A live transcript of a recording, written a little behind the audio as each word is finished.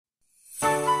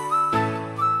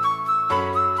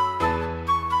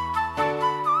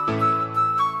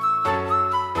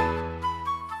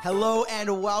Hello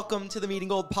and welcome to the Meeting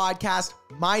Gold podcast.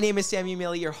 My name is Samuel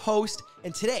Millie, your host,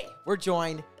 and today we're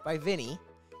joined by Vinny,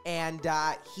 and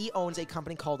he owns a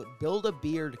company called Build a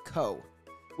Beard Co.,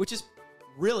 which is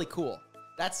really cool.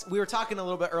 We were talking a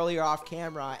little bit earlier off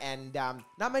camera, and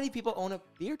not many people own a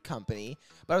beard company,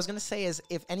 but I was going to say is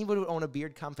if anybody would own a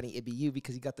beard company, it'd be you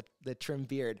because you got the trim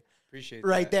beard. Appreciate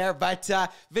right that. there.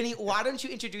 But Vinny, why don't you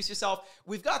introduce yourself?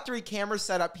 We've got 3 cameras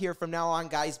set up here from now on,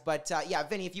 guys. But yeah,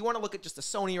 Vinny, if you want to look at just the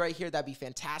Sony right here, that'd be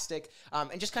fantastic.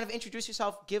 And just kind of introduce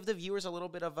yourself, give the viewers a little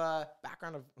bit of a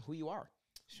background of who you are.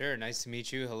 Sure. Nice to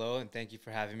meet you. Hello, and thank you for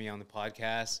having me on the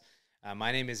podcast.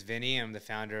 My name is Vinny. I'm the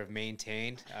founder of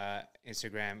Maintained,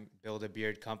 Instagram Build a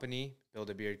Beard Company, Build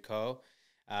a Beard Co.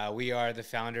 We are the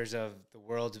founders of the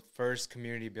world's first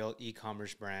community-built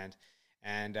e-commerce brand.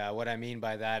 And what I mean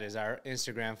by that is our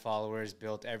Instagram followers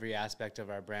built every aspect of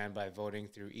our brand by voting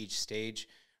through each stage,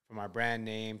 from our brand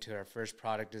name to our first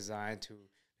product design to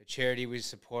the charity we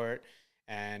support,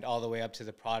 and all the way up to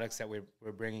the products that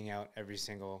we're bringing out every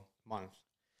single month.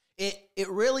 It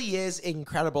really is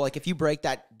incredible. Like if you break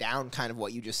that down, kind of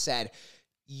what you just said,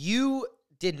 you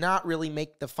did not really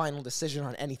make the final decision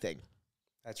on anything.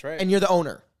 That's right. And you're the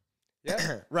owner.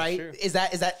 Yeah. Right? Is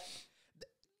that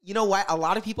you know what? A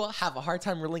lot of people have a hard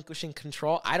time relinquishing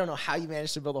control. I don't know how you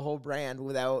managed to build a whole brand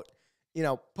without,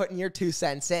 putting your 2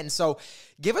 cents in. So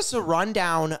give us a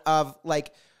rundown of,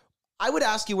 like, I would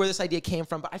ask you where this idea came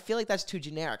from, but I feel like that's too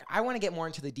generic. I want to get more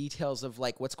into the details of,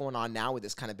 like, what's going on now with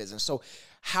this kind of business. So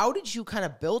how did you kind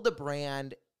of build the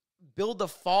brand, build the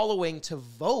following to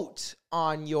vote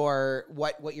on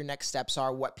what your next steps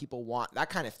are, what people want,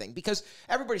 that kind of thing? Because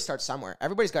everybody starts somewhere.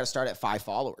 Everybody's got to start at 5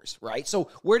 followers, right? So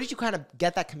where did you kind of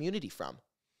get that community from?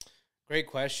 Great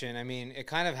question. I mean, it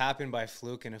kind of happened by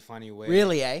fluke in a funny way.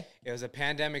 Really, eh? It was a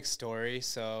pandemic story.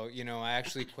 So, I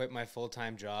actually quit my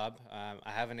full-time job. I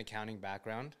have an accounting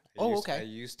background. I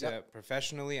used to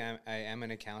professionally, I am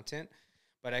an accountant,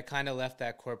 but I kind of left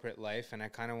that corporate life and I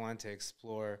kind of wanted to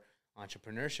explore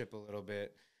entrepreneurship a little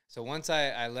bit. So once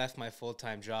I left my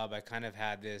full-time job, I kind of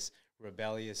had this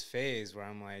rebellious phase where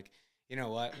I'm like, you know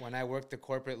what, when I worked the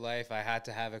corporate life, I had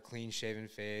to have a clean-shaven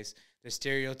face, the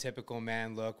stereotypical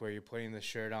man look where you're putting the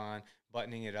shirt on,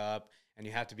 buttoning it up, and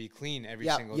you have to be clean every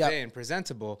single day and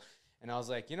presentable. And I was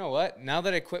like, you know what, now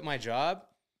that I quit my job,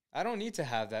 I don't need to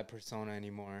have that persona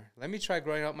anymore. Let me try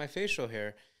growing out my facial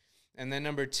hair. And then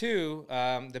number 2,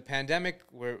 the pandemic,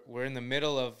 we're in the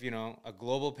middle of, a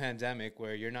global pandemic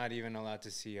where you're not even allowed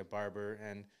to see a barber.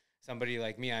 And somebody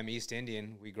like me, I'm East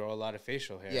Indian, we grow a lot of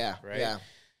facial hair, right? Yeah.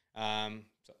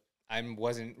 So I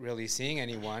wasn't really seeing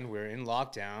anyone. We're in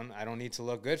lockdown. I don't need to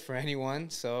look good for anyone.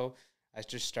 So I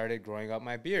just started growing out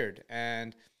my beard.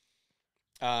 And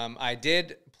I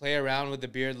did play around with the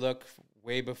beard look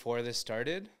way before this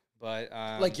started. But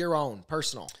like your own,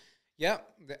 personal. Yeah,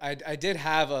 I did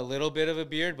have a little bit of a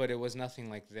beard, but it was nothing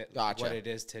like that, Gotcha. What it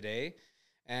is today.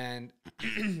 And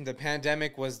the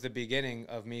pandemic was the beginning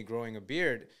of me growing a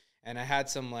beard. And I had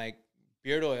some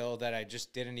beard oil that I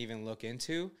just didn't even look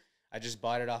into. I just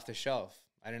bought it off the shelf.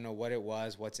 I didn't know what it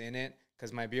was, what's in it,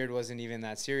 because my beard wasn't even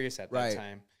that serious at that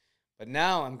time. But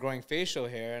now I'm growing facial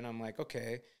hair, and I'm like,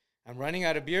 okay, I'm running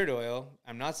out of beard oil.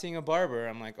 I'm not seeing a barber.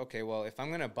 I'm like, okay, well, if I'm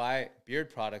going to buy beard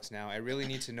products now, I really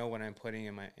need to know what I'm putting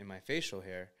in my facial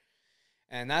hair.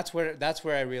 And that's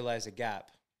where I realized a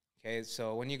gap. Okay?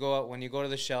 So when you go to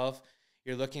the shelf,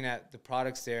 you're looking at the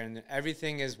products there and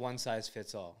everything is one size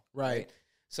fits all. Right?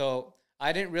 So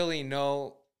I didn't really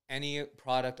know any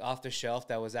product off the shelf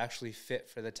that was actually fit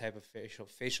for the type of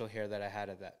facial hair that I had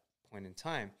at that point in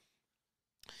time.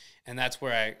 And that's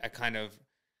where I kind of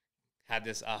had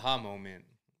this aha moment.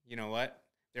 You know what?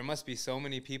 There must be so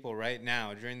many people right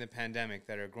now during the pandemic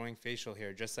that are growing facial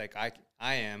hair just like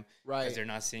I am, because they're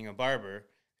not seeing a barber.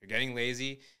 They're getting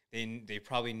lazy. They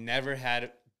probably never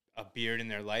had a beard in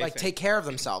their life. Like take care of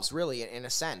themselves, really, in a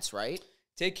sense, right?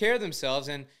 Take care of themselves.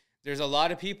 And there's a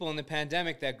lot of people in the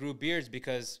pandemic that grew beards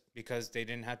because they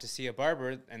didn't have to see a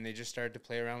barber and they just started to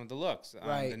play around with the looks.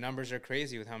 The numbers are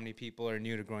crazy with how many people are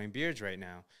new to growing beards right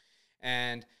now.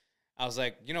 And I was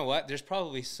like, you know what? There's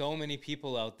probably so many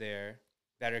people out there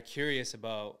that are curious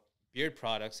about beard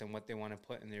products and what they want to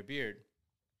put in their beard.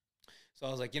 So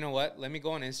I was like, you know what? Let me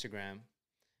go on Instagram.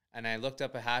 And I looked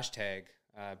up a hashtag,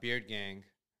 beard gang,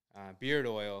 beard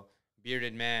oil,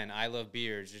 bearded man, I love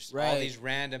beards, just all these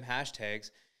random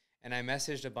hashtags. And I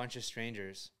messaged a bunch of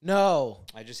strangers. No.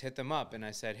 I just hit them up and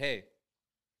I said, hey,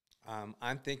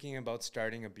 I'm thinking about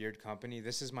starting a beard company.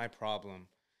 This is my problem.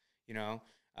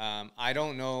 I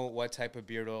don't know what type of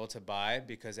beard oil to buy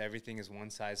because everything is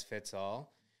one size fits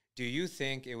all. Do you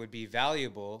think it would be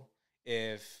valuable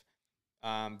if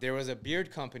there was a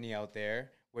beard company out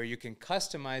there where you can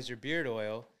customize your beard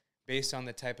oil based on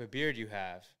the type of beard you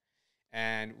have.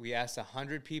 And we asked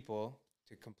 100 people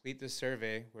to complete the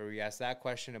survey where we asked that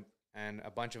question and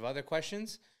a bunch of other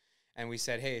questions. And we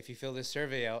said, hey, if you fill this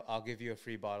survey out, I'll give you a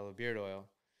free bottle of beard oil.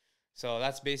 So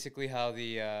that's basically how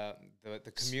the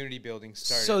community building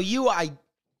started. So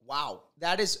wow,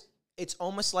 it's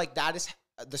almost like that is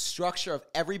the structure of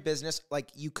every business. Like,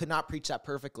 you could not preach that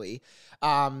perfectly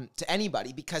to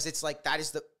anybody, because it's like that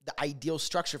is the ideal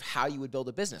structure of how you would build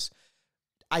a business.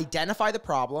 Identify the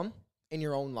problem in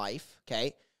your own life,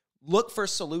 okay? Look for a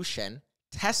solution,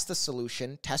 test the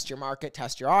solution, test your market,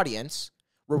 test your audience,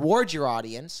 reward your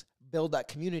audience, build that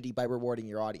community by rewarding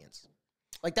your audience.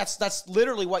 Like, that's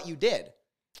literally what you did.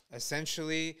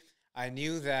 Essentially, I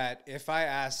knew that if I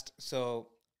asked, so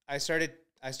I started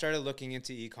looking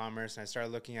into e-commerce, and I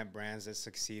started looking at brands that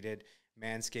succeeded,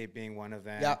 Manscaped being one of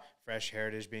them, Fresh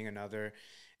Heritage being another.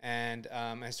 And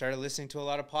I started listening to a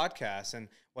lot of podcasts, and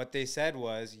what they said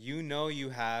was, you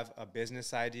have a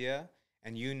business idea,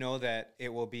 and you know that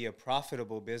it will be a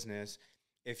profitable business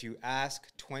if you ask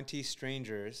 20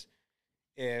 strangers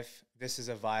if this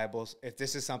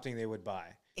is something they would buy.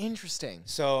 Interesting.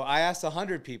 So I asked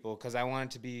 100 people because I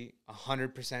wanted to be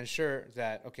 100% sure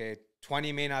that, okay,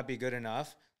 20 may not be good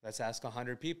enough. Let's ask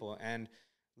 100 people. And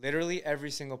literally every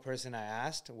single person I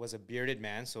asked was a bearded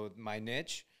man, so my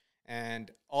niche. And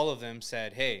all of them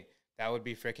said, hey, that would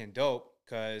be freaking dope,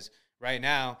 because right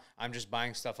now I'm just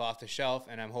buying stuff off the shelf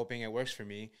and I'm hoping it works for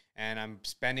me. And I'm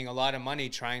spending a lot of money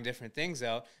trying different things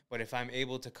out. But if I'm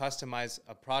able to customize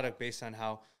a product based on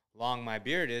how long my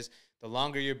beard is, the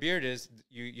longer your beard is,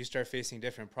 you start facing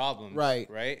different problems. Right.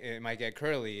 It might get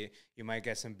curly. You might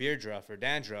get some beard druff or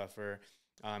dandruff, or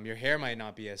your hair might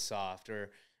not be as soft, or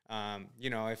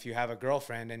if you have a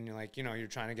girlfriend and you're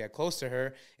trying to get close to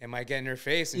her, it might get in her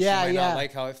face and she might not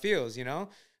like how it feels,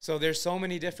 So there's so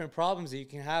many different problems that you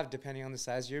can have depending on the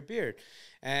size of your beard.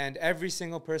 And every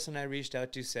single person I reached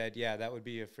out to said, yeah, that would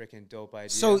be a freaking dope idea.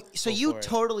 So you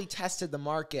totally tested the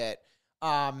market.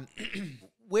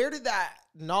 Where did that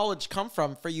knowledge come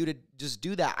from for you to just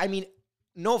do that? I mean,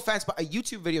 no offense, but a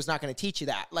YouTube video is not going to teach you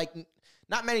that. Like,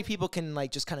 not many people can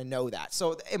just kind of know that.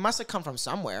 So it must have come from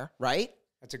somewhere, right?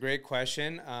 That's a great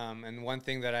question. And one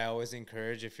thing that I always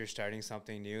encourage if you're starting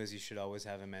something new is you should always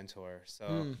have a mentor.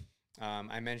 So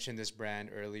I mentioned this brand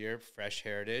earlier, Fresh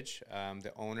Heritage.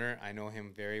 The owner, I know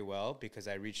him very well because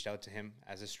I reached out to him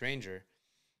as a stranger.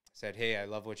 Said, hey, I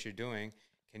love what you're doing.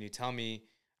 Can you tell me,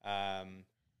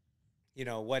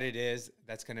 what it is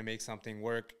that's going to make something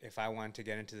work if I want to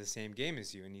get into the same game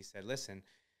as you? And he said, listen,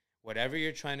 whatever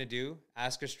you're trying to do,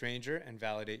 ask a stranger and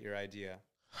validate your idea.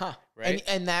 Huh. Right.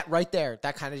 And that right there,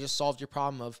 that kind of just solved your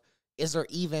problem of, is there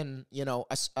even,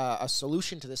 a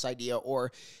solution to this idea,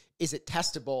 or is it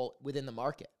testable within the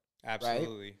market?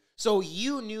 Absolutely. Right? So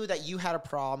you knew that you had a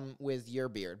problem with your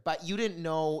beard, but you didn't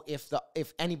know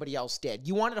if anybody else did.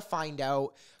 You wanted to find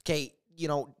out, okay,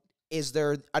 is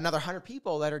there another 100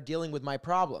 people that are dealing with my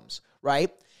problems, right?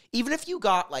 Even if you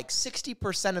got like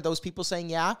 60% of those people saying,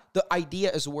 yeah, the idea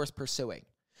is worth pursuing.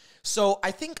 So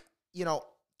I think,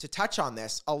 to touch on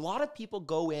this, a lot of people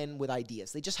go in with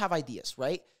ideas. They just have ideas,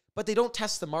 right? But they don't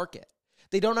test the market.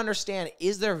 They don't understand,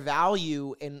 is there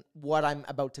value in what I'm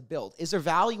about to build? Is there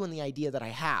value in the idea that I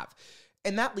have?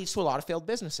 And that leads to a lot of failed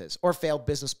businesses, or failed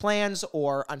business plans,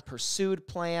 or unpursued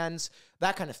plans,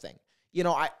 that kind of thing.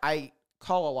 I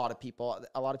call a lot of people.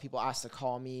 A lot of people ask to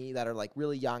call me that are like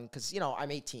really young, because,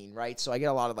 I'm 18, right? So I get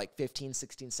a lot of like 15,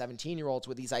 16, 17-year-olds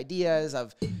with these ideas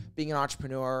of being an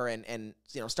entrepreneur and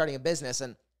starting a business.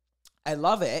 And I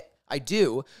love it. I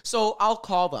do. So I'll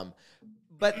call them.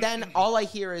 But then all I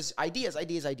hear is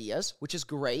ideas, which is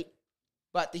great.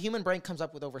 But the human brain comes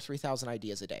up with over 3,000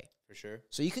 ideas a day. For sure.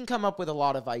 So you can come up with a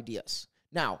lot of ideas.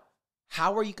 Now,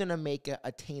 how are you going to make it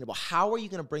attainable? How are you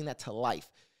going to bring that to life?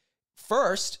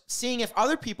 First, seeing if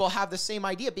other people have the same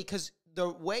idea, because the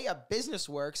way a business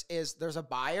works is there's a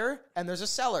buyer and there's a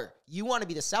seller. You want to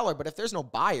be the seller, but if there's no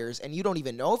buyers and you don't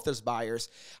even know if there's buyers,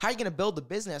 how are you going to build the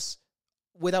business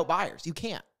without buyers? You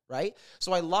can't, right?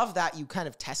 So I love that you kind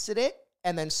of tested it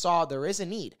and then saw there is a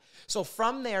need. So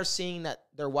from there, seeing that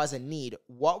there was a need,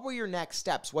 what were your next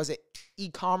steps? Was it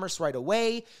e-commerce right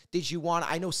away?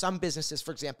 I know some businesses,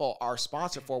 for example, our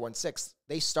sponsor 416,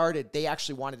 they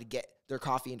actually wanted to get their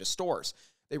coffee into stores.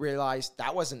 They realized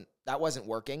that wasn't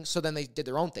working. So then they did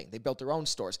their own thing. They built their own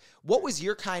stores. What was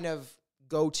your kind of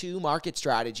go-to market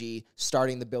strategy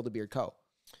starting the Build a Beard Co?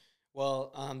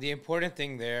 Well, the important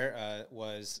thing there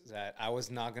was that I was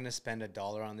not going to spend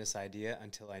 $1 on this idea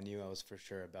until I knew I was for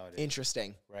sure about it.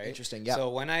 Interesting. Right? Interesting, yeah. So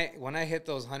when I hit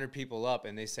those 100 people up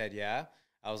and they said, yeah,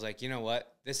 I was like, you know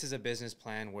what? This is a business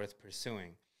plan worth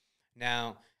pursuing.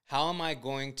 Now, how am I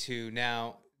going to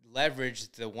now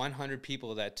leverage the 100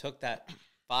 people that took that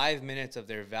 5 minutes of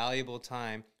their valuable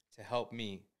time to help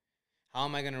me? How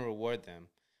am I going to reward them?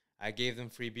 I gave them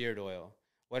free beard oil.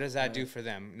 What does that do for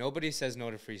them? Nobody says no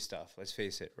to free stuff. Let's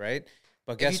face it, right?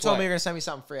 But guess what? If you told me you're going to send me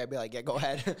something free, I'd be like, yeah, go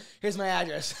ahead. Here's my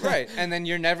address. Right. And then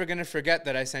you're never going to forget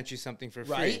that I sent you something for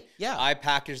free. Right? Yeah. I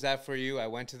packaged that for you. I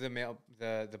went to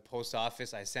the post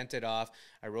office. I sent it off.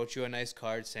 I wrote you a nice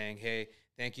card saying, hey,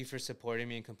 thank you for supporting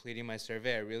me and completing my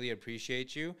survey. I really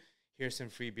appreciate you. Here's some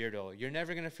free beard oil. You're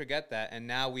never going to forget that. And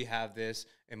now we have this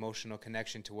emotional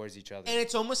connection towards each other. And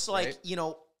it's almost like, you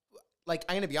know, like,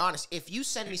 I'm going to be honest, if you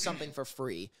send me something for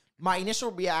free, my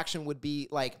initial reaction would be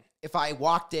like, if I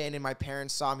walked in and my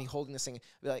parents saw me holding this thing, I'd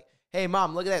be like, hey,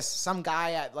 Mom, look at this. Some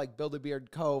guy at like Build a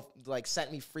Beard Co. like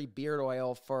sent me free beard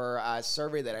oil for a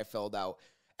survey that I filled out.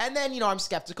 And then, you know, I'm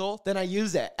skeptical. Then I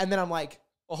use it. And then I'm like,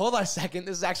 well, hold on a second.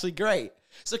 This is actually great.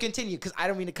 So continue, because I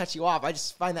don't mean to cut you off. I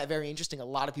just find that very interesting. A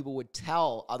lot of people would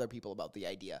tell other people about the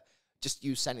idea, just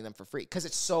you sending them for free, because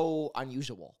it's so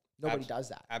unusual. Nobody does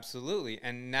that. Absolutely.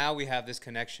 And now we have this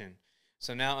connection.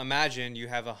 So now imagine you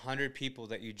have 100 people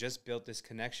that you just built this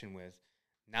connection with.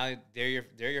 Now they're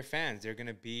your fans. They're going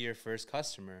to be your first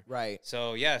customer. Right.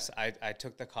 So yes, I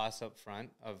took the cost up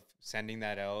front of sending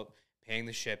that out, paying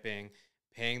the shipping,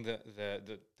 paying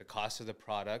the cost of the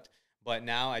product. But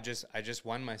now I just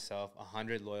won myself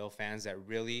 100 loyal fans that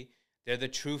really, they're the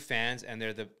true fans, and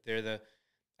they're the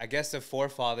I guess the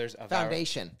forefathers of the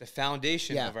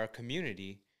foundation of our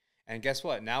community. And guess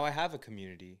what? Now I have a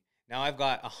community. Now I've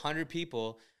got 100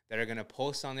 people that are going to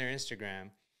post on their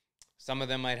Instagram. Some of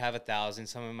them might have 1,000.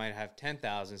 Some of them might have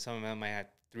 10,000. Some of them might have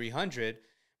 300.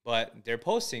 But they're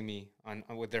posting me on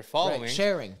with their following.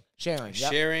 Right.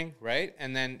 Sharing, right?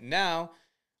 And then now,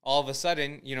 all of a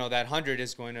sudden, you know, that 100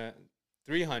 is going to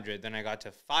 300. Then I got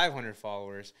to 500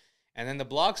 followers. And then the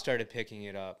blog started picking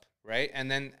it up, right?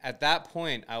 And then at that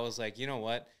point, I was like, you know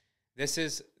what?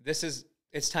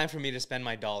 It's time for me to spend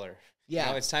my $1. Yeah.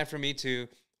 You know, it's time for me to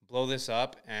blow this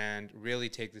up and really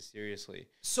take this seriously.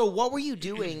 So what were you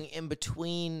doing in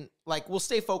between? Like, we'll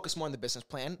stay focused more on the business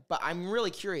plan, but I'm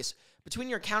really curious, between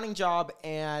your accounting job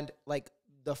and like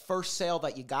the first sale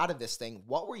that you got of this thing,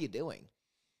 what were you doing?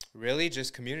 Really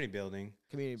just community building.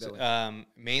 So,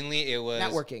 mainly it was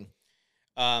networking.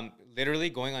 Literally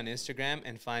going on Instagram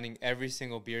and finding every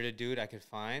single bearded dude I could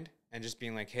find and just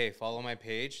being like, hey, follow my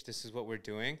page. This is what we're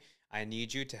doing. I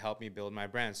need you to help me build my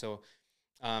brand. So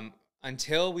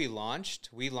until we launched,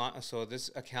 so this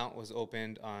account was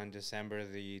opened on December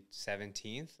the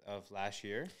 17th of last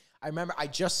year. I remember I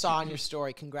just saw on your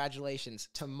story, congratulations.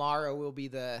 Tomorrow will be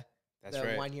the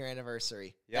right. 1-year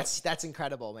anniversary. Yep. That's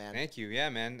incredible, man. Thank you. Yeah,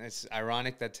 man. It's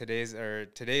ironic that today.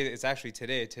 It's actually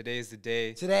today. Today's the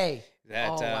day.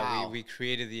 That we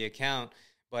created the account.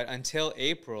 But until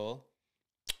April,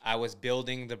 I was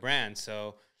building the brand.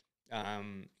 So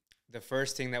the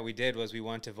first thing that we did was we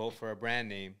wanted to vote for a brand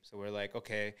name. So we're like,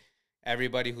 okay,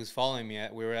 everybody who's following me,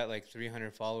 we were at like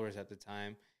 300 followers at the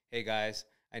time. Hey guys,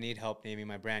 I need help naming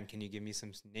my brand. Can you give me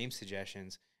some name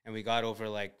suggestions? And we got over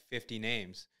like 50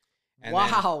 names. And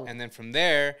wow. Then from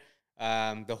there,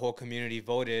 the whole community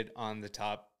voted on the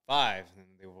top 5, and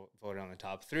they voted on the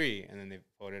top 3, and then they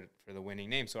voted for the winning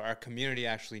name. So our community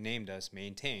actually named us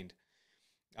Maintained.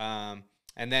 And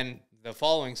then the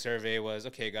following survey was,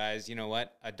 okay, guys, you know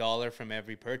what? $1 from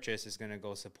every purchase is going to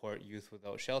go support Youth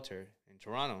Without Shelter in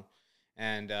Toronto.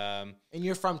 And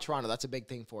you're from Toronto. That's a big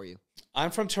thing for you.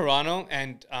 I'm from Toronto,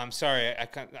 and I'm sorry,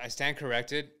 I stand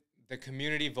corrected. The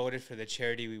community voted for the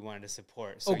charity we wanted to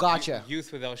support. So gotcha.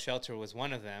 Youth Without Shelter was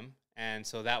one of them, and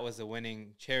so that was the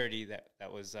winning charity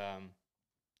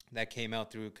that came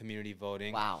out through community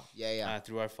voting. Wow. Yeah.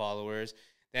 Through our followers.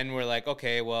 Then we're like,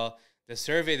 okay, well, the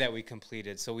survey that we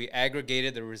completed. So we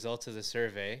aggregated the results of the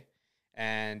survey,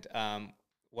 and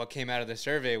what came out of the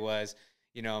survey was,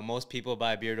 you know, most people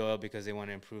buy beard oil because they want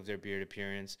to improve their beard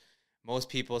appearance. Most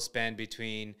people spend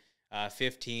between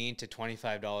 $15 to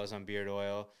 $25 on beard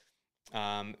oil.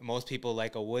 Most people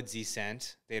like a woodsy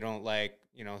scent. They don't like,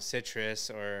 you know, citrus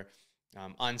or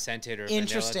unscented or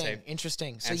vanilla type.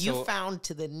 Interesting. So you found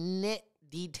to the nit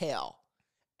detail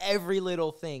every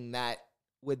little thing that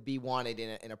would be wanted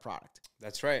in a product.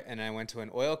 That's right. And I went to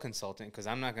an oil consultant because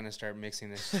I'm not going to start mixing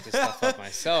this stuff up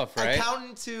myself, right?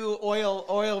 Accountant to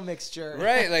oil mixture.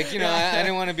 Right. Like, you know, I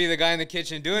didn't want to be the guy in the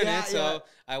kitchen doing it. So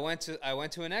I went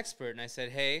to an expert and I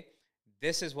said, hey,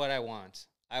 this is what I want.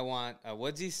 I want a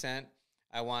woodsy scent.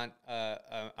 I want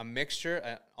a mixture,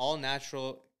 an all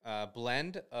natural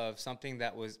blend of something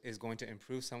that is going to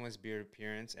improve someone's beard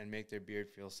appearance and make their beard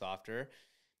feel softer.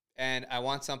 And I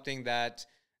want something that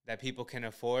people can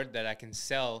afford, that I can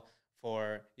sell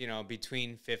for, you know,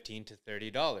 between $15 to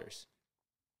 $30.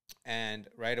 And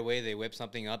right away they whipped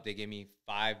something up. They gave me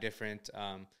 5 different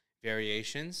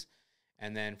variations.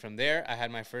 And then from there, I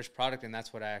had my first product, and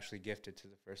that's what I actually gifted to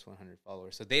the first 100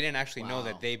 followers. So they didn't actually know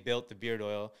that they built the beard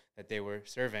oil that they were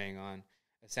surveying on.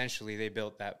 Essentially, they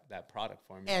built that product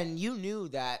for me. And you knew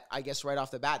that, I guess, right off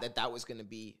the bat, that was going to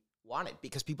be wanted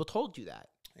because people told you that.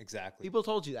 Exactly. People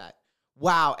told you that.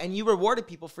 Wow. And you rewarded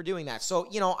people for doing that. So,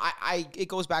 you know, it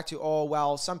goes back to, oh,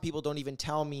 well, some people don't even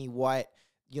tell me what,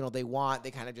 you know, they want. They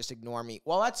kind of just ignore me.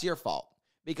 Well, that's your fault.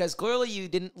 Because clearly you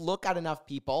didn't look at enough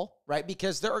people, right?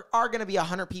 Because there are going to be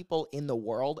 100 people in the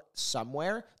world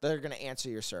somewhere that are going to answer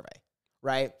your survey,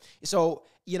 right? So,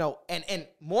 you know, and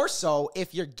more so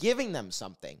if you're giving them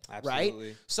something, Absolutely.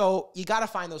 Right? So you got to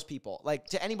find those people. Like,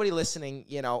 to anybody listening,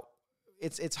 you know,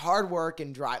 it's hard work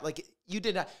and drive. Like, you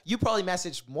probably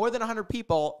messaged more than 100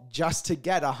 people just to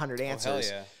get 100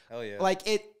 answers. Hell yeah. Like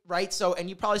it, right? So, and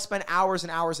you probably spent hours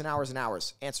and hours and hours and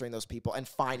hours answering those people and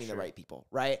finding the right people,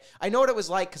 right? I know what it was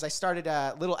like because I started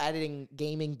a little editing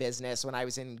gaming business when I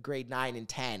was in grade 9 and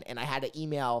 10, and I had to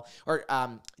email or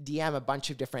DM a bunch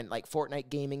of different like Fortnite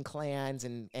gaming clans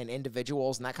and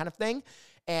individuals and that kind of thing.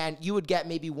 And you would get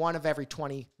maybe 1 of every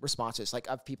 20 responses, like,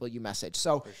 of people you message.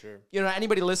 So, For sure. You know,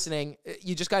 anybody listening,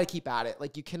 you just got to keep at it.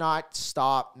 Like, you cannot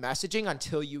stop messaging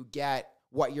until you get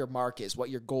what your mark is, what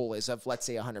your goal is of, let's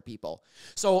say, 100 people.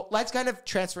 So let's kind of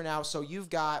transfer now. So you've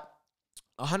got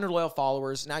 100 loyal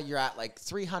followers. Now you're at like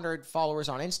 300 followers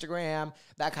on Instagram,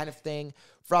 that kind of thing.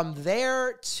 From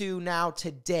there to now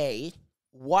today,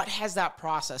 what has that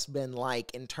process been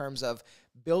like in terms of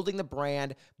building the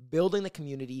brand, building the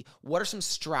community? What are some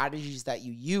strategies that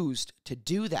you used to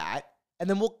do that? And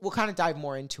then we'll kind of dive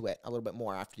more into it a little bit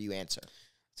more after you answer.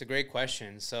 It's a great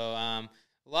question. So,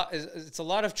 it's a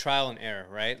lot of trial and error,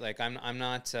 right? Like I'm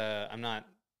not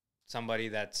somebody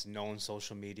that's known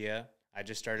social media. I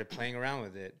just started playing around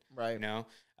with it, right? You know,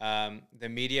 the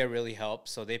media really helped,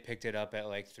 so they picked it up at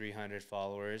like 300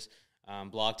 followers.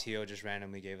 BlogTO just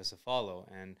randomly gave us a follow,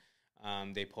 and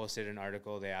they posted an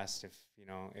article. They asked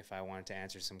if I wanted to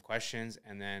answer some questions,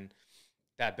 and then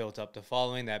that built up the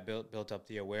following. That built up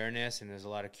the awareness, and there's a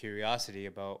lot of curiosity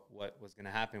about what was going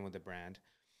to happen with the brand.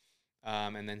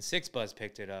 And then 6Buzz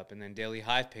picked it up, and then Daily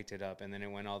Hive picked it up, and then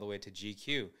it went all the way to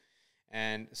GQ.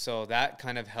 And so that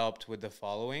kind of helped with the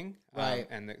following, right,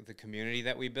 and the community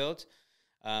that we built.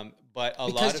 But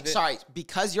lot of it...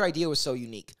 because your idea was so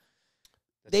unique.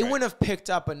 They wouldn't have picked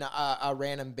up a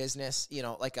random business, you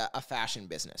know, like a fashion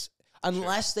business,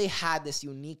 unless they had this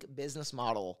unique business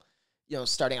model, you know,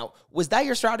 starting out. Was that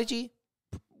your strategy?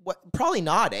 What, probably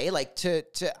not, eh? Like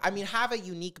have a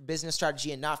unique business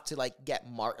strategy enough to like get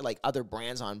other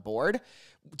brands on board.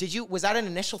 Was that an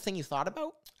initial thing you thought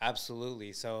about?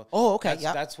 Absolutely. So, okay,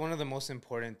 that's one of the most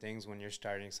important things when you're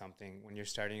starting something, when you're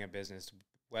starting a business,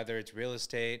 whether it's real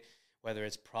estate, whether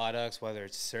it's products, whether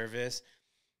it's service.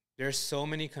 There's so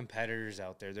many competitors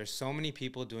out there. There's so many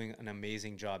people doing an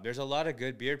amazing job. There's a lot of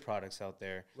good beard products out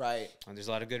there. Right. And there's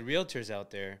a lot of good realtors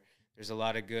out there. There's a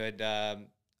lot of good,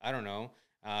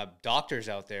 doctors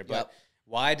out there. But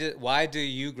why do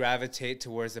you gravitate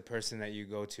towards the person that you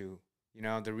go to? You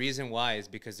know, the reason why is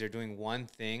because they're doing one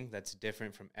thing that's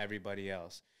different from everybody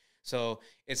else. So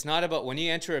it's not about, when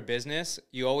you enter a business,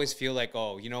 you always feel like,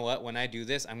 oh, you know what? When I do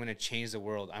this, I'm going to change the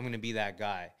world. I'm going to be that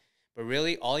guy. But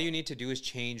really, all you need to do is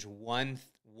change one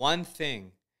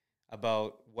thing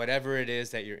about whatever it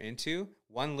is that you're into,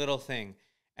 one little thing,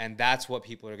 and that's what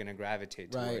people are going to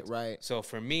gravitate towards. Right. So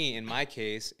for me, in my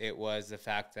case, it was the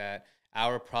fact that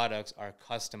our products are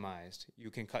customized. You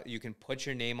can put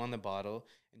your name on the bottle,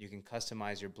 and you can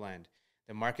customize your blend.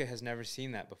 The market has never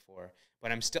seen that before.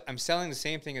 But I'm selling the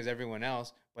same thing as everyone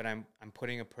else, but I'm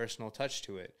putting a personal touch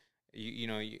to it.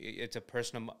 It's a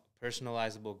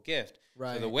personalizable gift.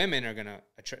 Right. So the women are gonna,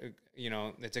 it's a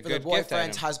for good the gift.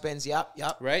 Boyfriends, husbands, yep.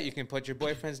 Right. You can put your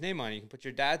boyfriend's name on it. You can put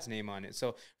your dad's name on it.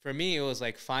 So for me, it was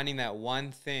like finding that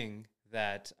one thing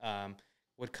that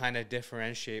would kind of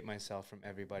differentiate myself from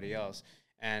everybody else,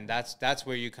 and that's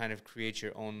where you kind of create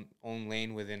your own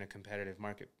lane within a competitive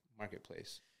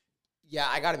marketplace. Yeah,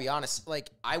 I got to be honest. Like,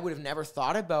 I would have never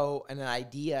thought about an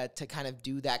idea to kind of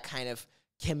do that kind of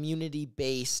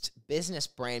community-based business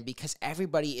brand because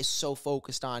everybody is so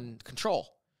focused on control.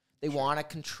 They want to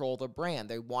control their brand.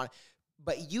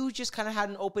 but you just kind of had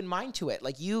an open mind to it.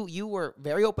 Like you were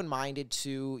very open-minded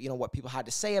to, you know, what people had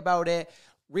to say about it,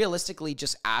 realistically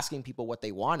just asking people what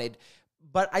they wanted.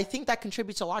 But I think that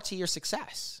contributes a lot to your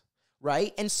success,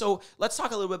 right? And so let's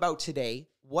talk a little bit about today.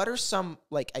 What are some,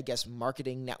 like, I guess,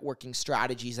 marketing, networking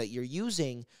strategies that you're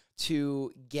using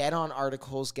to get on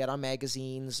articles, get on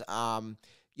magazines,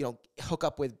 you know, hook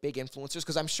up with big influencers?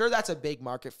 Because I'm sure that's a big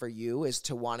market for you, is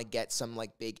to want to get some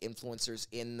like big influencers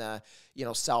in the, you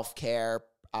know, self-care,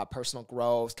 personal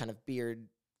growth, kind of beard,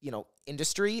 you know,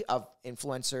 industry of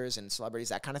influencers and celebrities,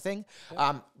 that kind of thing.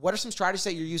 Yeah. What are some strategies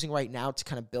that you're using right now to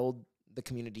kind of build the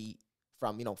community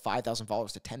from, you know, 5,000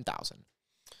 followers to 10,000?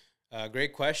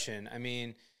 Great question. I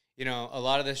mean, you know, a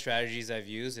lot of the strategies I've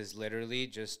used is literally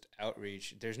just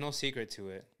outreach. There's no secret to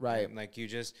it. Right. Like you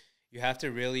have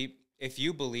to really, if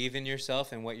you believe in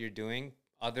yourself and what you're doing,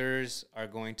 others are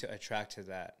going to attract to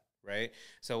that, right?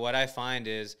 So what I find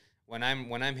is when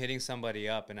I'm hitting somebody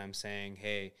up and I'm saying,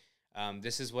 hey,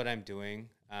 this is what I'm doing.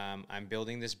 I'm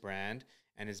building this brand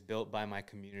and it's built by my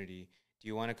community. Do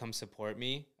you want to come support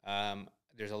me?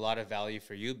 There's a lot of value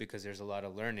for you because there's a lot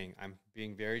of learning. I'm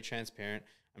being very transparent.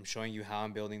 I'm showing you how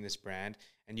I'm building this brand,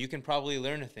 and you can probably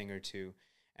learn a thing or two.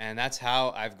 And that's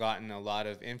how I've gotten a lot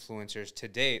of influencers to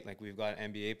date. Like we've got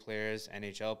NBA players,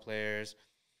 NHL players,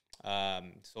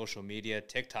 social media,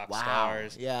 TikTok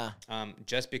stars. Yeah.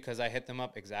 Just because I hit them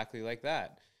up exactly like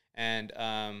that. And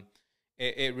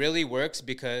it really works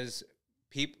because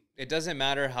it doesn't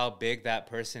matter how big that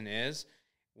person is.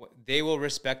 They will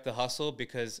respect the hustle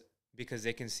because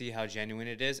they can see how genuine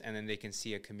it is, and then they can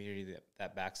see a community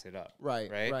that backs it up.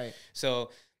 Right. So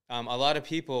a lot of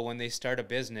people, when they start a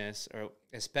business, or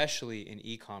especially in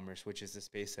e-commerce, which is the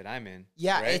space that I'm in.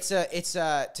 Yeah, right? it's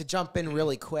to jump in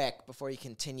really quick before you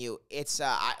continue. It's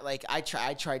I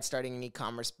tried starting an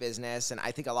e-commerce business, and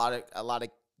I think a lot of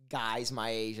guys my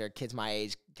age or kids my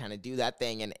age kind of do that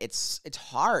thing, and it's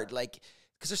hard, like,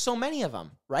 because there's so many of them,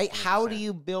 right? 100%. How do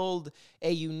you build a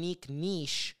unique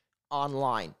niche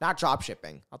online? Not drop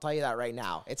shipping. I'll tell you that right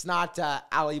now. It's not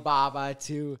Alibaba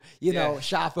to, you know,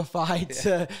 Shopify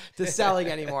to selling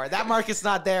anymore. That market's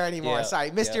not there anymore. Yeah.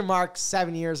 Sorry, missed your mark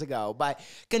 7 years ago. But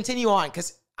continue on,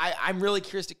 because I'm really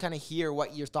curious to kind of hear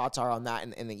what your thoughts are on that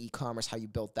in the e-commerce, how you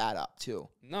built that up too.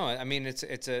 No, I mean, it's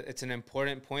an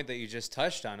important point that you just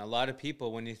touched on. A lot of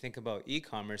people, when you think about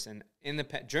e-commerce, and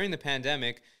during the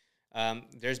pandemic,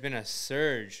 there's been a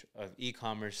surge of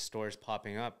e-commerce stores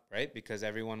popping up, right? Because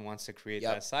everyone wants to create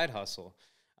that side hustle.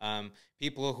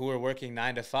 People who are working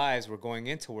 9 to 5s were going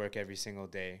into work every single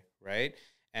day, right?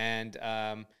 And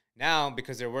now,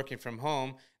 because they're working from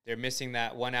home, they're missing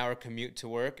that 1 hour commute to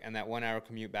work and that 1 hour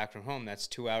commute back from home. That's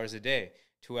 2 hours a day.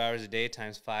 2 hours a day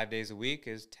times 5 days a week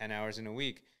is 10 hours in a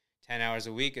week. 10 hours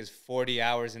a week is 40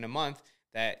 hours in a month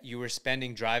that you were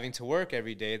spending driving to work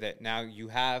every day that now you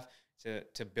have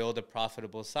to build a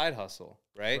profitable side hustle,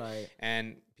 right?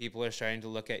 And people are starting to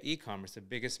look at e-commerce. The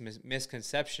biggest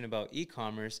misconception about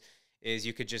e-commerce is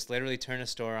you could just literally turn a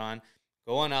store on,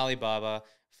 go on Alibaba,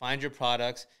 find your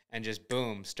products, and just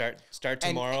boom, start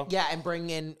tomorrow. And bring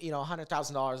in, you know,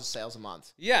 $100,000 of sales a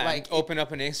month. Yeah, like open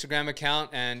up an Instagram account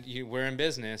and we're in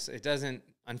business. It doesn't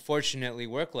unfortunately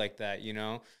work like that, you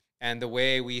know. And the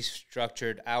way we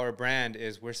structured our brand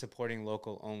is we're supporting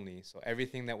local only. So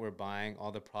everything that we're buying,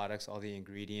 all the products, all the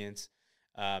ingredients,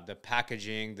 the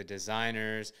packaging, the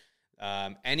designers,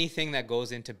 anything that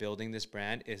goes into building this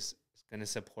brand is going to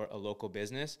support a local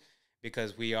business,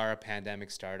 because we are a pandemic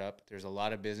startup. There's a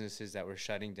lot of businesses that were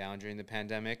shutting down during the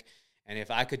pandemic. And if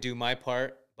I could do my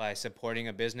part by supporting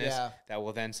a business that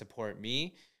will then support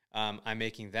me, I'm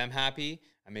making them happy.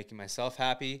 I'm making myself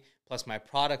happy. Plus, my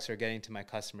products are getting to my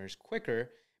customers quicker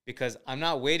because I'm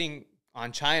not waiting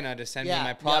on China to send me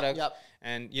my product.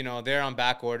 And, you know, they're on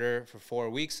back order for 4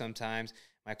 weeks sometimes.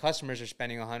 My customers are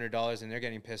spending $100 and they're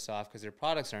getting pissed off because their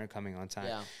products aren't coming on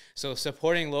time. So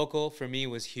supporting local for me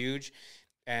was huge.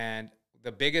 And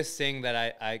the biggest thing that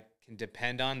I can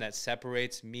depend on that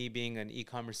separates me being an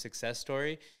e-commerce success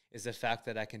story is the fact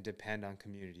that I can depend on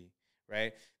community,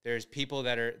 right? There's people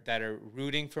that are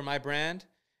rooting for my brand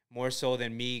more so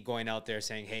than me going out there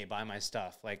saying, hey, buy my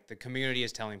stuff. Like, the community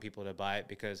is telling people to buy it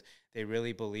because they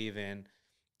really believe in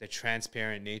the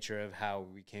transparent nature of how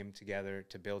we came together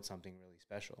to build something really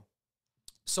special.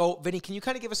 So, Vinny, can you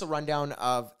kind of give us a rundown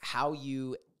of how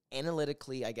you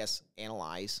analytically, I guess,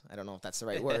 analyze, I don't know if that's the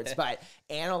right words, but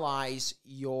analyze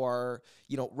your,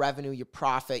 you know, revenue, your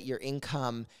profit, your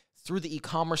income through the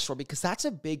e-commerce store? Because that's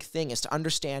a big thing, is to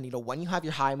understand, you know, when you have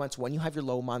your high months, when you have your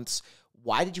low months,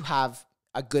 why did you have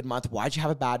a good month? Why did you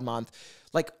have a bad month?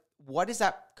 Like, what is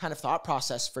that kind of thought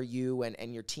process for you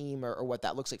and your team, or what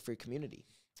that looks like for your community?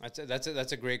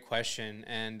 That's a great question.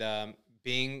 And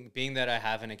being that I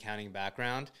have an accounting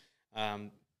background,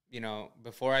 you know,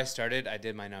 before I started, I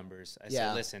did my numbers. I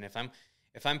said, listen,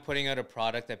 if I'm putting out a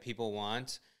product that people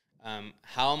want,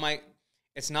 how am I?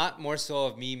 It's not more so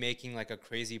of me making like a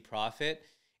crazy profit.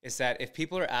 It's that if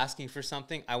people are asking for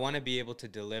something, I want to be able to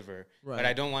deliver, but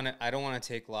I don't want to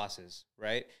take losses,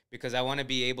 right? Because I want to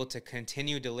be able to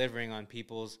continue delivering on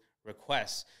people's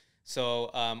requests.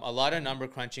 So a lot of number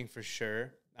crunching for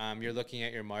sure. You're looking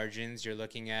at your margins. You're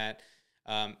looking at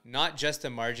not just the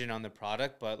margin on the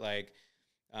product, but like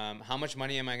how much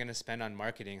money am I going to spend on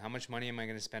marketing? How much money am I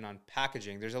going to spend on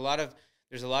packaging? There's a lot of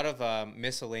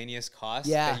miscellaneous costs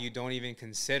that you don't even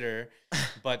consider,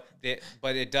 but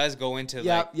it does go into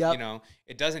you know,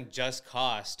 it doesn't just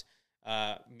cost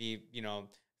me, you know,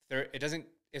 it doesn't,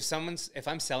 if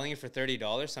I'm selling it for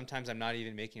 $30, sometimes I'm not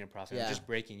even making a profit. I'm just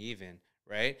breaking even,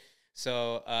 right?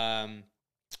 So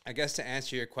I guess to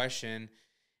answer your question,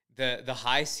 the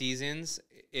high seasons,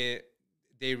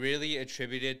 they really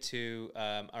attributed to,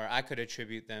 or I could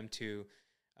attribute them to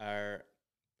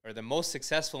or the most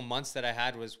successful months that I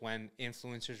had was when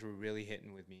influencers were really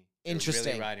hitting with me. Interesting.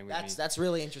 Really riding with me. That's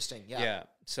really interesting. Yeah. Yeah.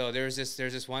 So there's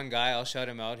this one guy, I'll shout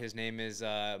him out. His name is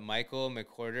Michael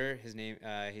McWhorter. His name,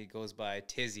 he goes by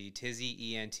Tizzy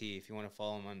ENT. If you want to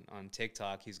follow him on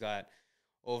TikTok, he's got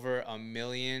over 1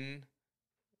 million,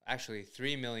 actually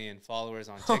 3 million followers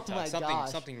on TikTok.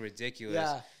 Something ridiculous.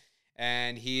 Yeah.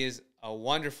 And he is a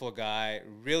wonderful guy,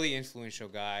 really influential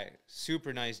guy,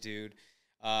 super nice dude.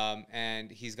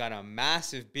 And he's got a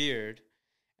massive beard,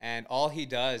 and all he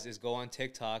does is go on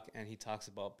TikTok and he talks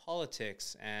about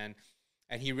politics, and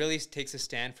he really takes a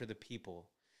stand for the people.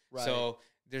 Right. So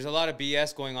there's a lot of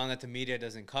BS going on that the media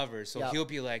doesn't cover. So he'll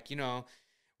be like, you know,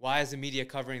 why is the media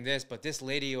covering this? But this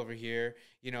lady over here,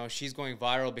 you know, she's going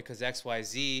viral because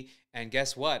XYZ. And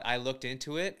guess what? I looked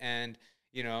into it, and,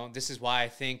 you know, this is why I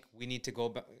think we need to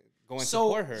go and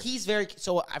support her.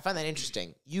 So I find that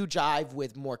interesting. You jive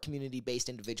with more community-based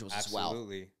individuals as well.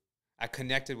 Absolutely. I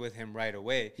connected with him right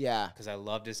away. Yeah. Because I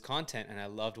loved his content and I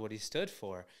loved what he stood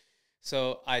for.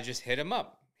 So I just hit him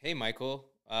up. Hey, Michael,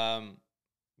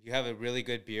 you have a really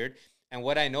good beard. And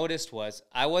what I noticed was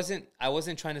I wasn't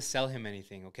trying to sell him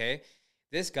anything, okay?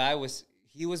 This guy was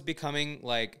becoming,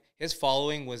 like, his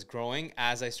following was growing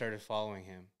as I started following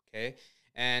him, okay?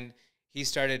 And he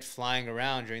started flying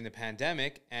around during the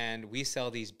pandemic, and we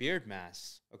sell these beard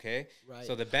masks, okay? Right.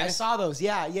 So I saw those.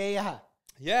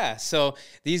 Yeah. So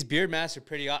these beard masks are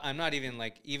pretty. I'm not even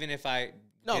like, even if I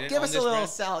give us a little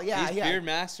sell. Yeah, these beard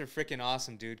masks are freaking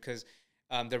awesome, dude. Because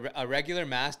a regular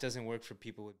mask doesn't work for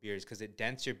people with beards because it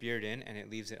dents your beard in and it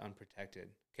leaves it unprotected.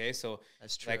 Okay, so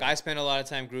that's true. Like I spend a lot of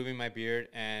time grooming my beard,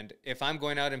 and if I'm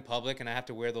going out in public and I have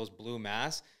to wear those blue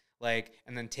masks, like,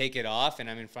 and then take it off, and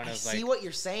I'm in front of, like... I see what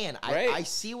you're saying. Right? I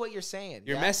see what you're saying.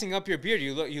 You're messing up your beard.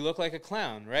 You look like a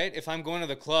clown, right? If I'm going to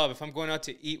the club, if I'm going out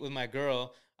to eat with my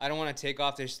girl, I don't want to take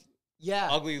off this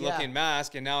ugly-looking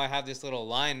mask, and now I have this little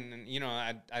line, and, you know,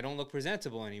 I don't look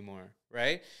presentable anymore,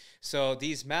 right? So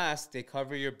these masks, they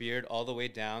cover your beard all the way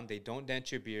down. They don't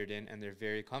dent your beard in, and they're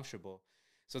very comfortable.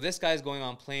 So this guy's going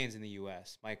on planes in the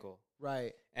U.S., Michael.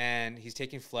 Right. And he's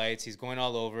taking flights. He's going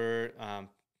all over,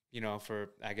 you know,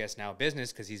 for, I guess, now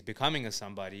business, because he's becoming a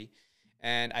somebody.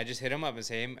 And I just hit him up and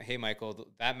say, hey, Michael,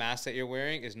 that mask that you're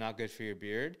wearing is not good for your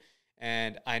beard.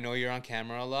 And I know you're on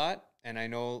camera a lot, and I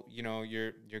know, you know,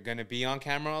 you're going to be on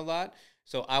camera a lot.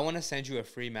 So I want to send you a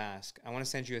free mask. I want to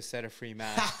send you a set of free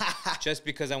masks just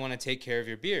because I want to take care of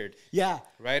your beard. Yeah.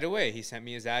 Right away. He sent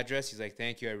me his address. He's like,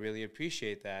 thank you. I really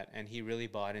appreciate that. And he really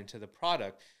bought into the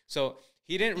product. So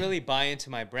he didn't really buy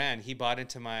into my brand. He bought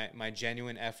into my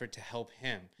genuine effort to help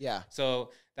him. Yeah.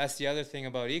 So that's the other thing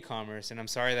about e-commerce. And I'm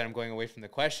sorry that I'm going away from the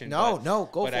question. No,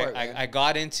 go for it. I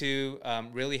got into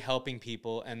really helping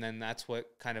people. And then that's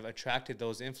what kind of attracted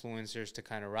those influencers to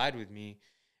kind of ride with me.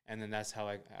 And then that's how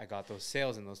I got those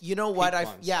sales and those. You know what?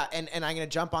 And I'm going to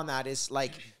jump on that is,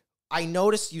 like, I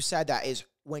noticed you said that is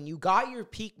when you got your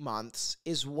peak months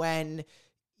is when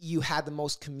you had the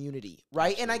most community, right?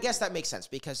 Absolutely. And I guess that makes sense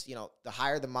because, you know, the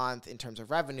higher the month in terms of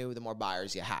revenue, the more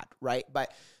buyers you had, right?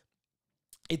 But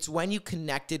it's when you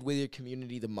connected with your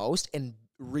community the most and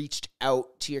reached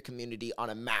out to your community on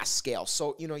a mass scale.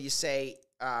 So, you know, you say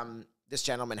this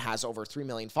gentleman has over 3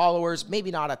 million followers,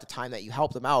 maybe not at the time that you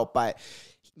helped him out, but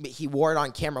he wore it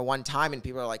on camera one time and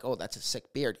people are like, oh, that's a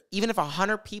sick beard. Even if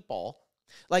 100 people,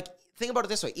 like, think about it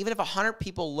this way. Even if 100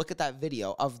 people look at that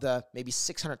video of the maybe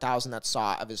 600,000 that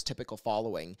saw of his typical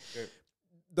following, sure,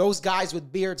 those guys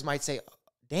with beards might say,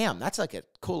 damn, that's like a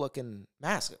cool looking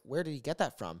mask. Where did he get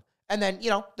that from? And then, you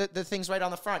know, the thing's right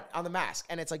on the front, on the mask.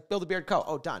 And it's like, Build a Beard Co.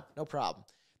 Oh, done. No problem.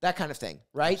 that kind of thing,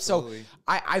 right? Absolutely. So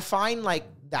I find like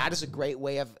that is a great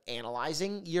way of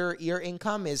analyzing your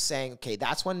income, is saying, okay,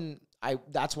 that's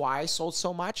why I sold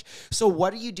so much. So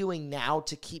what are you doing now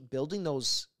to keep building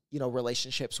those,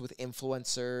 relationships with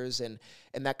influencers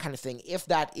and that kind of thing, if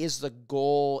that is the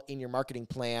goal in your marketing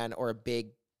plan or a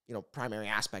big, primary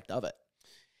aspect of it?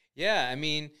 Yeah, I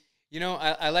mean,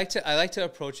 I like to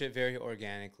approach it very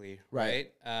organically,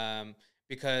 right?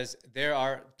 Because there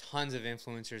are tons of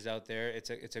influencers out there.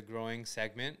 It's a growing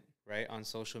segment, right, on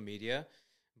social media,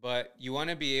 but you want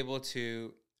to be able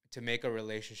to make a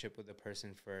relationship with the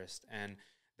person first, and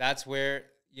that's where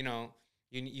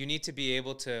you need to be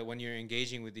able to, when you're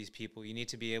engaging with these people, you need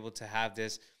to be able to have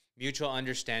this mutual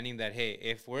understanding that, hey,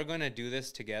 if we're going to do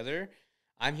this together,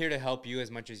 I'm here to help you as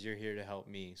much as you're here to help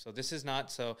me. So this is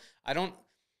not, so I don't,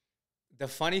 the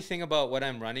funny thing about what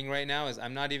I'm running right now is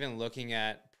I'm not even looking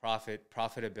at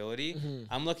profitability.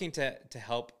 I'm looking to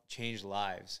help change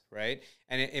lives, right?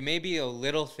 And it may be a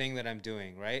little thing that I'm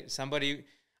doing, right?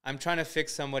 I'm trying to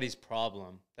fix somebody's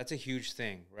problem. That's a huge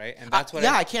thing, right? And that's what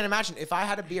I can't imagine if I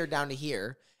had a beard down to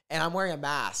here and I'm wearing a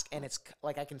mask and it's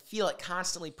like I can feel it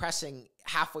constantly pressing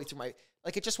halfway through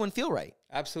like it just wouldn't feel right.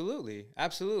 Absolutely.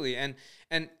 Absolutely. And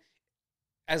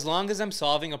as long as I'm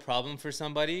solving a problem for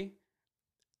somebody,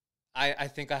 I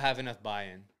think I have enough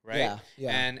buy-in, right?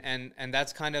 Yeah. And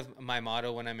that's kind of my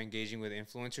motto when I'm engaging with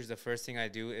influencers. The first thing I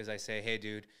do is I say, hey,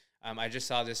 dude, I just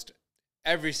saw this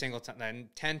every single time,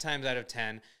 10 times out of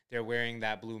 10, they're wearing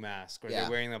that blue mask, or they're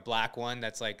wearing the black one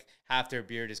that's like half their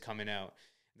beard is coming out.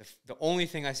 The only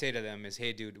thing I say to them is,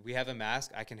 hey, dude, we have a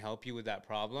mask. I can help you with that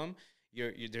problem.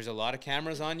 There's a lot of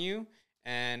cameras on you,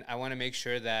 and I want to make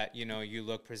sure that, you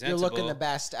look presentable. You're looking the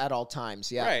best at all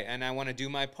times, yeah. Right, and I want to do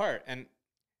my part. And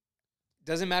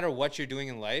doesn't matter what you're doing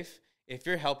in life, if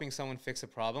you're helping someone fix a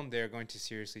problem, they're going to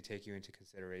seriously take you into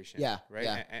consideration. Yeah. Right?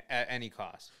 Yeah. At any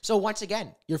cost. So once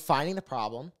again, you're finding the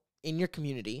problem in your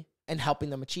community and helping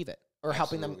them achieve it, or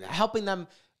Absolutely. helping them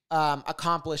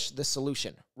accomplish the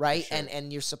solution, right? Sure.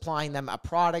 And you're supplying them a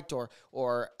product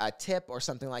or a tip or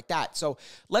something like that. So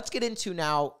let's get into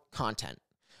now content.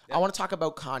 I want to talk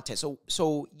about content.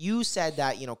 So you said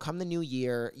that, come the new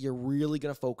year, you're really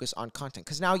going to focus on content,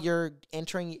 because now you've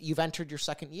entered your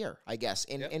second year, I guess,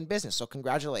 in business. So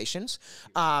congratulations.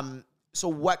 So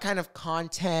what kind of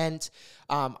content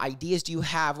ideas do you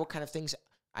have? What kind of things?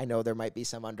 I know there might be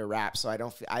some under wraps, so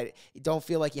I don't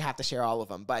feel like you have to share all of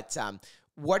them. But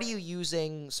what are you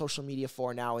using social media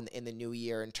for now in the new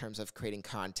year in terms of creating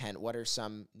content? What are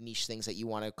some niche things that you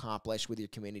want to accomplish with your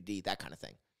community, that kind of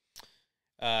thing?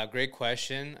 Great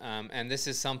question. And this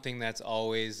is something that's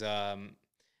always,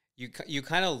 you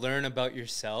kind of learn about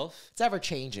yourself. It's ever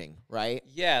changing, right?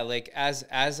 Yeah. Like as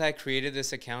I created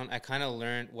this account, I kind of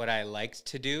learned what I liked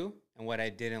to do and what I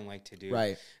didn't like to do.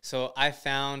 Right. So I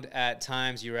found at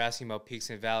times, you were asking about peaks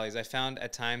and valleys. I found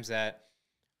at times that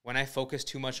when I focused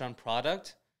too much on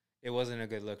product, it wasn't a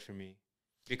good look for me.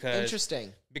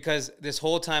 Interesting. Because this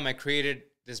whole time I created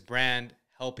this brand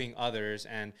helping others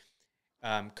and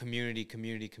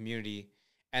community.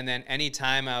 And then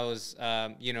anytime I was,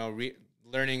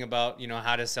 learning about,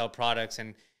 how to sell products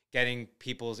and getting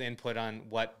people's input on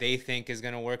what they think is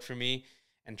going to work for me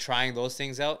and trying those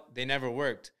things out, they never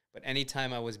worked. But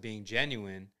anytime I was being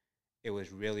genuine, it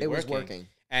was really working. It was working.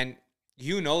 And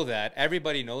that,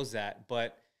 everybody knows that,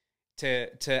 but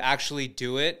to actually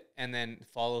do it and then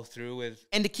follow through with,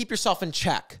 and to keep yourself in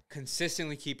check,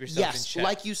 consistently keep yourself in check.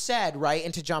 Like you said, right?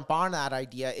 And to jump on that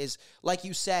idea is, like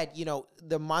you said,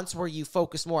 the months where you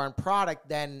focus more on product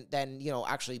than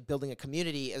actually building a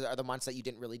community are the months that you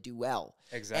didn't really do well.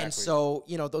 Exactly. And so,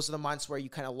 those are the months where you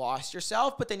kind of lost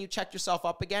yourself, but then you checked yourself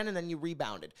up again and then you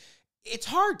rebounded. It's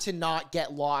hard to not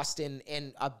get lost in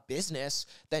a business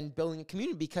than building a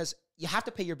community, because you have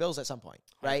to pay your bills at some point,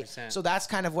 right? 100%. So that's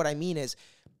kind of what I mean is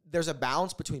there's a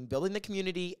balance between building the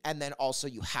community and then also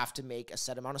you have to make a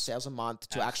set amount of sales a month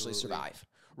to actually survive,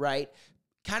 right?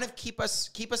 Kind of keep us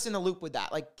in the loop with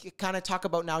that. Like, kind of talk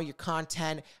about now your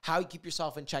content, how you keep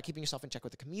yourself in check, keeping yourself in check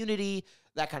with the community,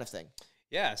 that kind of thing.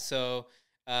 Yeah. So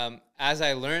as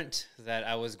I learned that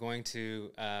I was going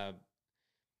to,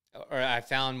 or I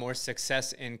found more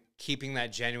success in keeping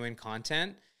that genuine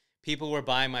content, people were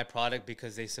buying my product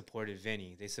because they supported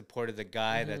Vinny. They supported the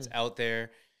guy that's out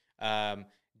there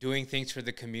doing things for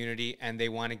the community, and they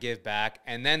want to give back,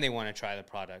 and then they want to try the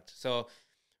product. So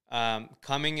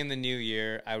coming in the new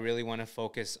year, I really want to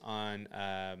focus on,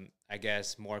 I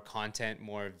guess, more content,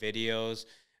 more videos,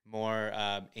 more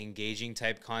engaging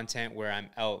type content where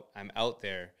I'm out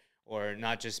there, or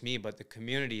not just me, but the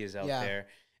community is out there.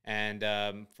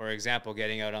 And for example,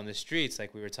 getting out on the streets,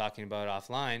 like we were talking about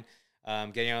offline,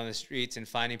 getting out on the streets and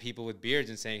finding people with beards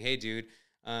and saying, hey, dude,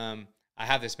 I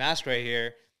have this mask right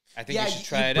here. I think you should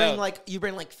try it out. You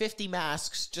bring like 50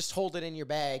 masks, just hold it in your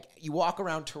bag. You walk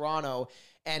around Toronto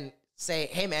and say,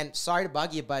 hey, man, sorry to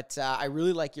bug you, but I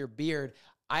really like your beard.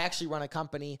 I actually run a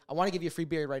company. I want to give you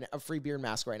a free beard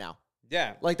mask right now.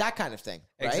 Yeah. Like that kind of thing.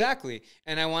 Right? Exactly.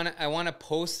 And I want to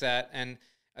post that. And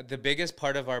the biggest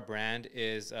part of our brand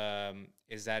is that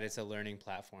it's a learning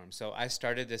platform. So I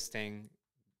started this thing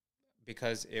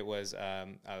because it was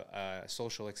a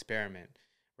social experiment,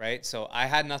 right? So I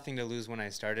had nothing to lose when I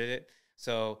started it.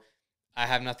 So I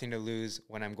have nothing to lose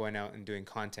when I'm going out and doing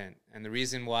content. And the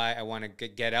reason why I want to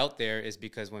get out there is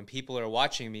because when people are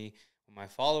watching me, when my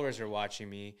followers are watching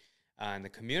me, and the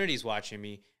community's watching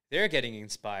me, they're getting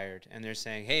inspired. And they're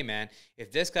saying, hey, man,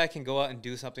 if this guy can go out and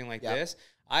do something like this,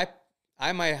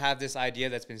 I might have this idea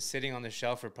that's been sitting on the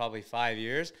shelf for probably 5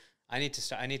 years. I need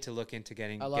to look into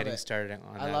getting started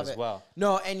on that as well.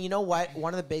 No, and you know what?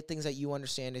 One of the big things that you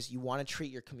understand is you want to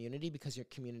treat your community because your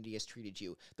community has treated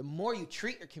you. The more you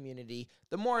treat your community,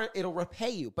 the more it'll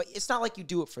repay you. But it's not like you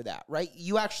do it for that, right?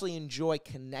 You actually enjoy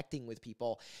connecting with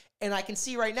people. And I can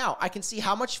see right now, I can see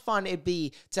how much fun it'd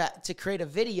be to create a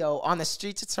video on the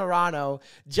streets of Toronto,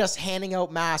 just handing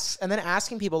out masks and then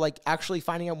asking people, like actually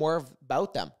finding out more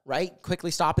about them, right?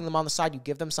 Quickly stopping them on the side. You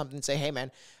give them something and say, hey,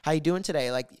 man, how you doing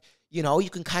today? Like, you know, you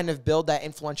can kind of build that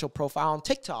influential profile on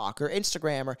TikTok or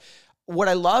Instagram. Or what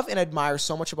I love and admire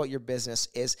so much about your business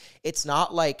is it's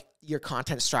not like your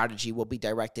content strategy will be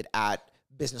directed at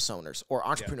business owners or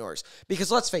entrepreneurs.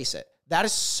 Because let's face it, that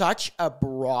is such a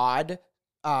broad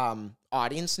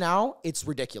audience now. It's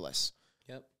ridiculous.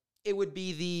 Yep. It would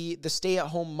be the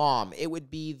stay-at-home mom. It would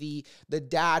be the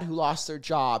dad who lost their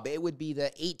job. It would be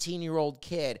the 18-year-old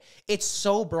kid. It's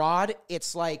so broad.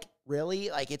 It's like, really?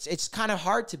 Like it's kind of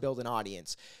hard to build an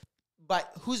audience. But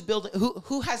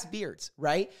who has beards,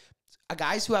 right?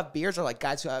 Guys who have beards are like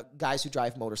guys who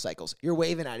drive motorcycles. You're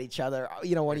waving at each other,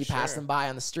 you know, when you pass them by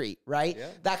on the street, right? Yeah.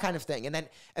 That kind of thing. And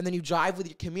then you drive with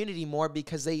your community more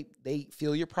because they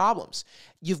feel your problems.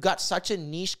 You've got such a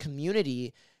niche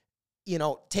community, you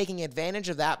know, taking advantage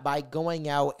of that by going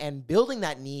out and building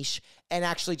that niche and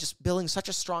actually just building such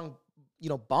a strong, you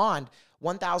know, bond.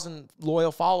 1,000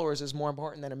 loyal followers is more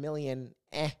important than a million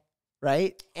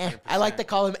right? 100%. I like to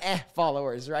call them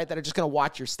followers, right? That are just going to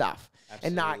watch your stuff. Absolutely.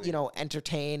 And not, you know,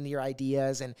 entertain your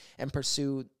ideas and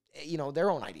pursue, you know, their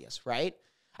own ideas, right?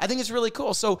 I think it's really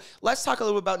cool. So let's talk a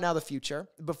little bit about now the future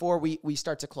before we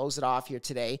start to close it off here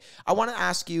today. I want to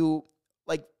ask you,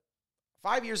 like,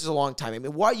 5 years is a long time. I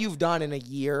mean, what you've done in a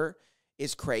year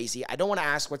is crazy. I don't want to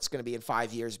ask what's going to be in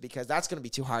 5 years because that's going to be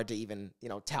too hard to even, you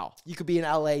know, tell. You could be in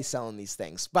LA selling these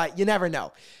things, but you never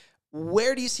know.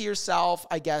 Where do you see yourself,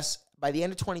 I guess, by the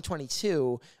end of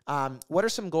 2022? What are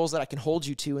some goals that I can hold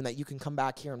you to and that you can come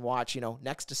back here and watch, you know,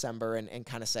 next December and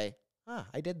kind of say,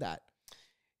 I did that?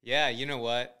 Yeah, you know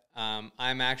what?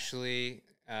 I'm actually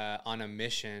on a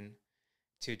mission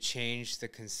to change the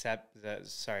concept.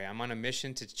 I'm on a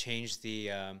mission to change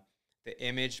the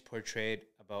image portrayed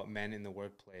about men in the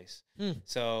workplace.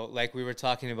 So like we were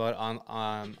talking about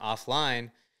on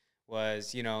offline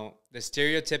was, you know, the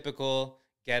stereotypical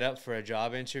get up for a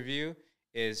job interview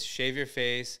is shave your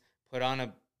face, put on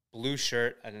a blue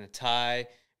shirt and a tie,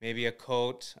 maybe a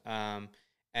coat,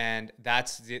 and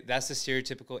that's the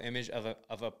stereotypical image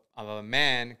of a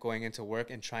man going into work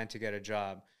and trying to get a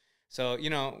job. So, you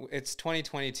know, it's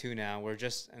 2022 now. We're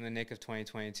just in the nick of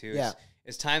 2022. Yeah.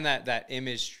 It's time that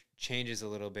image changes a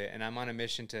little bit, and I'm on a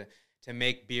mission to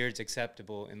make beards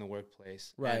acceptable in the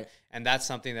workplace. Right. And that's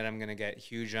something that I'm going to get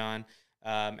huge on.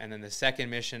 And then the second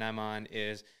mission I'm on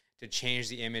is to change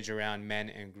the image around men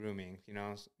and grooming. You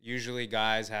know, usually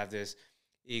guys have this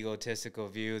egotistical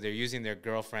view. They're using their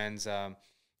girlfriend's,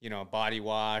 you know, body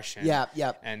wash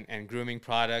and and grooming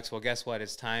products. Well, guess what?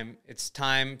 It's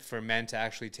time for men to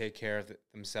actually take care of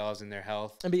themselves and their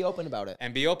health. And be open about it.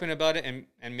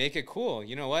 And make it cool.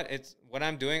 You know what? It's what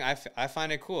I'm doing. I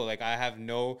find it cool. Like I have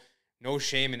no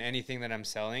shame in anything that I'm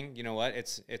selling. You know what?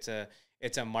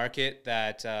 It's a market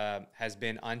that has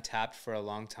been untapped for a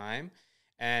long time.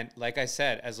 And like I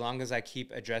said, as long as I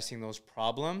keep addressing those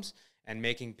problems and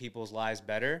making people's lives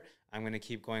better, I'm going to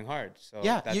keep going hard. So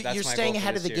yeah, you're staying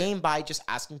ahead of the game by just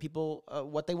asking people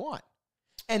what they want.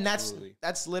 And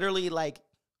that's literally like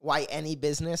why any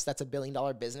business that's $1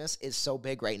 billion business is so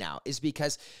big right now, is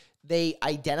because they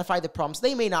identify the problems.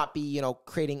 They may not be, you know,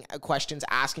 creating questions,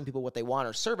 asking people what they want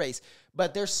or surveys,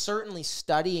 but they're certainly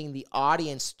studying the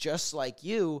audience just like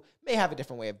you. May have a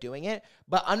different way of doing it,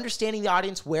 but understanding the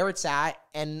audience, where it's at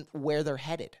and where they're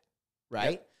headed,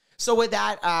 right? Yep. So with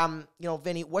that, you know,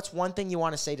 Vinny, what's one thing you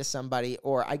want to say to somebody,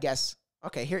 or I guess,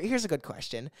 okay, here's a good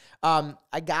question. A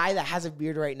guy that has a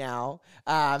beard right now,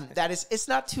 that is, it's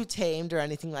not too tamed or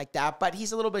anything like that, but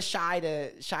he's a little bit shy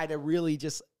to really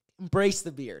just embrace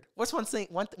the beard. What's one thing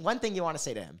you want to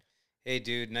say to him? Hey,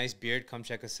 dude, nice beard. Come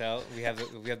check us out. We have the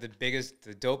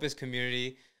dopest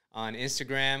community on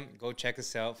Instagram. Go check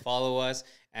us out. Follow us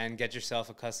and get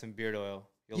yourself a custom beard oil.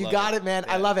 You got it, man.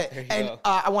 Yeah, I love it. And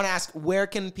I want to ask, where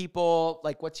can people,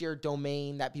 like, what's your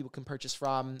domain that people can purchase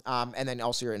from? And then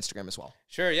also your Instagram as well.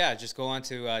 Sure, yeah. Just go on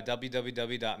to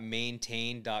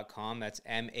www.maintain.com. That's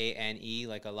MANE,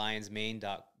 like a lion's mane,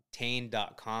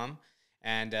 .tain.com.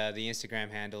 And the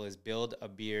Instagram handle is Build a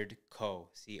Beard Co.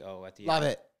 C-O at the end. Love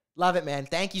it. Love it, man.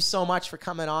 Thank you so much for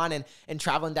coming on and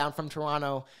traveling down from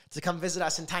Toronto to come visit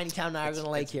us in tiny town Niagara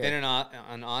Lake here. It's been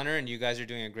an honor, and you guys are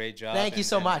doing a great job. Thank you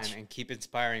so much. And keep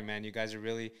inspiring, man. You guys are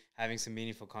really having some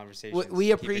meaningful conversations.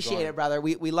 We appreciate it, brother.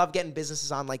 We love getting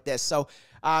businesses on like this. So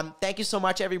thank you so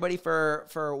much, everybody,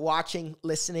 for watching,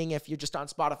 listening. If you're just on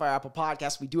Spotify or Apple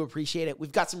Podcasts, we do appreciate it.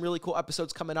 We've got some really cool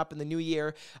episodes coming up in the new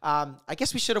year. I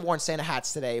guess we should have worn Santa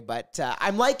hats today, but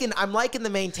I'm liking the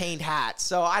maintained hat.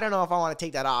 So I don't know if I want to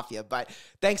take that off you. But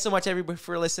thanks so much, everybody,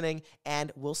 for listening,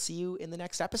 and we'll see you in the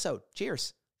next episode.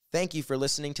 Cheers. Thank you for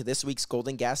listening to this week's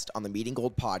Golden Guest on the Meeting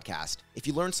Gold podcast. If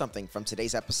you learned something from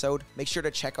today's episode, make sure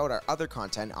to check out our other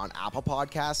content on Apple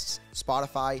Podcasts,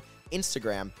 Spotify,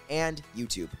 Instagram, and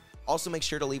YouTube. Also, make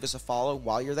sure to leave us a follow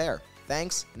while you're there.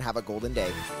 Thanks, and have a golden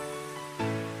day.